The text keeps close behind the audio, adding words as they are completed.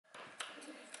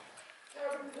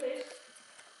carpet place.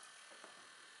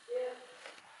 Yeah.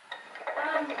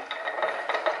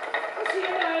 This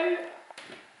here now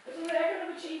is a record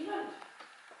of achievement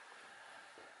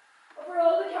of where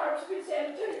all the carpets have been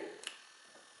sent to.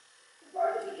 The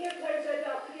first is the Cape Town South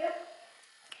Africa.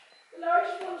 The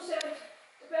largest one was sent to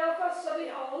Belfast City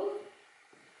Hall.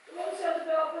 The one sent to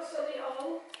Belfast City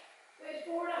Hall weighed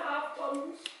 4.5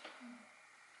 tons.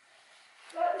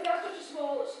 That's such a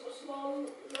small list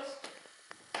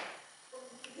of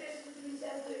the places that have been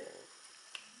sent to.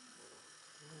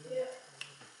 Yeah.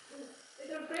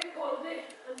 They're of great quality,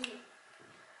 and the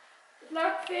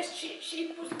black-faced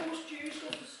sheep was the most used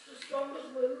because it was the strongest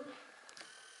wool.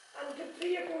 And it took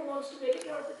 3 or 4 months to make a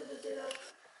carpet. Did I say that?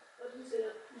 I didn't say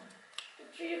that. It took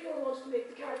 3 or 4 months to make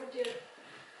the carpet here.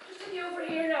 Just looking over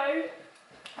here now,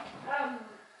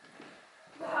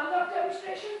 the hand-up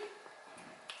demonstration.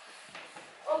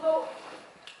 Although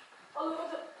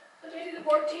the lady that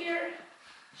worked here,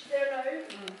 she's there now.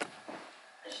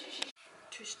 She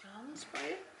 2 strands for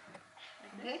you.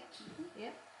 Okay.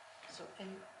 Yeah. So in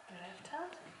your left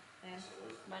hand, then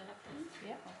My left hand?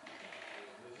 yeah.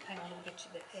 Hang on, I'll get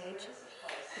you the edge.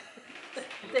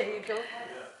 There you go.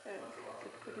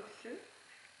 Put it through.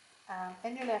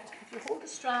 In your left, if you hold the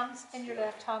strands in your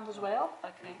left hand as well,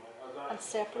 Okay. and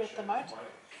separate them out.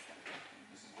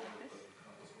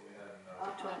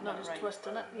 Not just Right.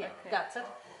 twisting it. Yeah, Okay. that's it.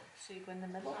 So you go in the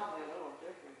middle.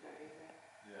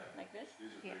 Like this?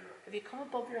 Yeah. If you come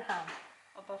above your hand,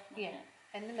 Above my yeah, head.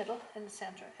 in the middle, in the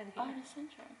centre, in here. Oh, in the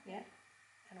center. Yeah.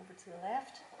 And over to the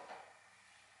left.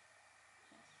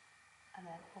 And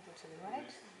then over to the right.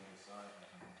 To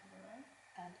the right.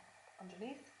 And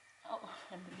underneath. Oh,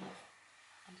 underneath.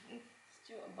 Underneath.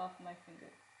 Still above my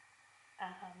finger.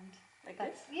 And Like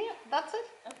that's, this? yeah, that's it.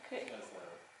 Okay.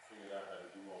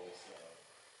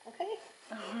 Okay.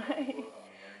 Alright.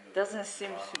 Doesn't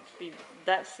seem to be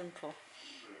that simple.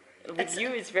 With you,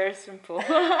 it's very simple.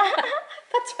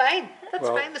 That's fine. That's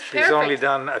Well, fine. That's she's perfect. only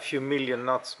done a few million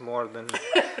knots more than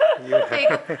you have. There you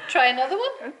go. Try another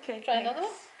one. Okay. Try another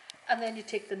one. And then you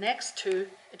take the next 2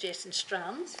 adjacent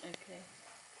strands. Okay.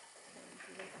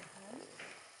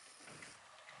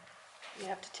 You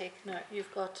have to take, now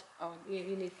you've got, Oh, you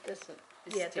need this, this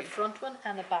yeah, the too. front one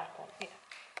and the back one. Yeah.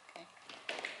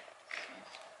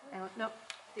 Okay. No,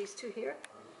 these 2 here.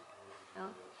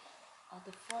 No. Oh,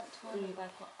 the front one, the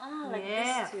back one. Ah, like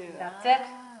Yeah, this too. that's it.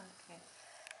 Okay.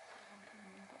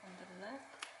 On the left.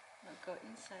 No, go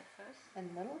inside first. In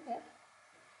the middle, yeah.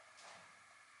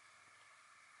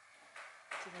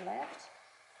 To the left.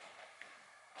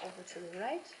 Over to the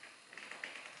right.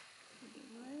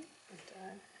 And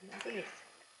down and underneath.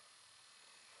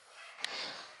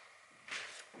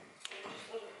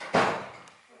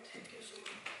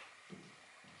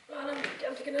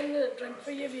 I'm taking in the drink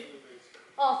for you.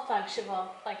 Oh, thanks, Siobhan.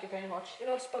 Thank you very much. You're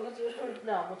not spilling it.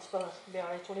 No, I won't spill it. It'll be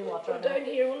alright. It's only water. Put it down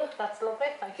here, will it? That's lovely.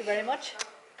 Thank you very much.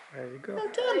 There you go. Well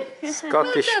done.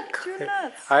 Scottish, Two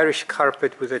nuts. Irish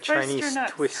carpet with a First 2 Chinese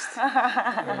nuts. twist.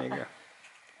 There you go.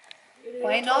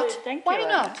 Why not? Thank Why you,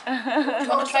 not? Do you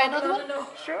want to try another one? No.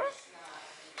 Sure.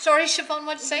 Sorry, Siobhan,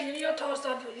 what did you say? You're not tossed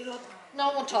that, you're not.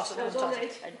 No, I won't toss it. I won't That's all toss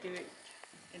it. right. I do it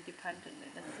independently.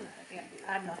 That's it. Yeah,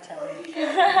 I'm not telling you.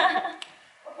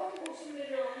 I'll probably go some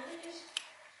later on, please.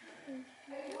 I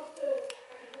can put the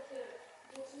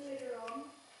go some later on.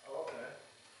 Okay.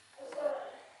 That's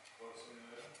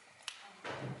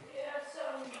yeah, it's €1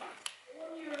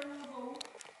 though.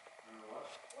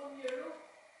 €1.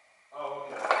 Oh,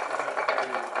 okay.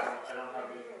 I don't have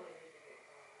it.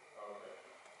 Oh, okay.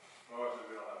 Oh, so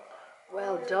we don't have time.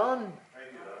 Well done.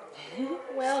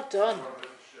 Well done.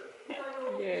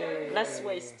 Yay. Less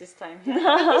waste this time.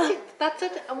 That's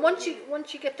it. And once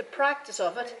you get the practice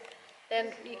of it,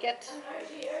 then you get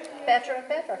better and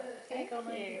better. Here you go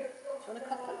now. Do you want to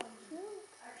cut that?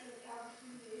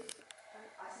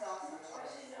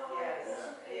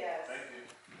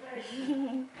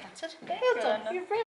 That's it. Well done. You're very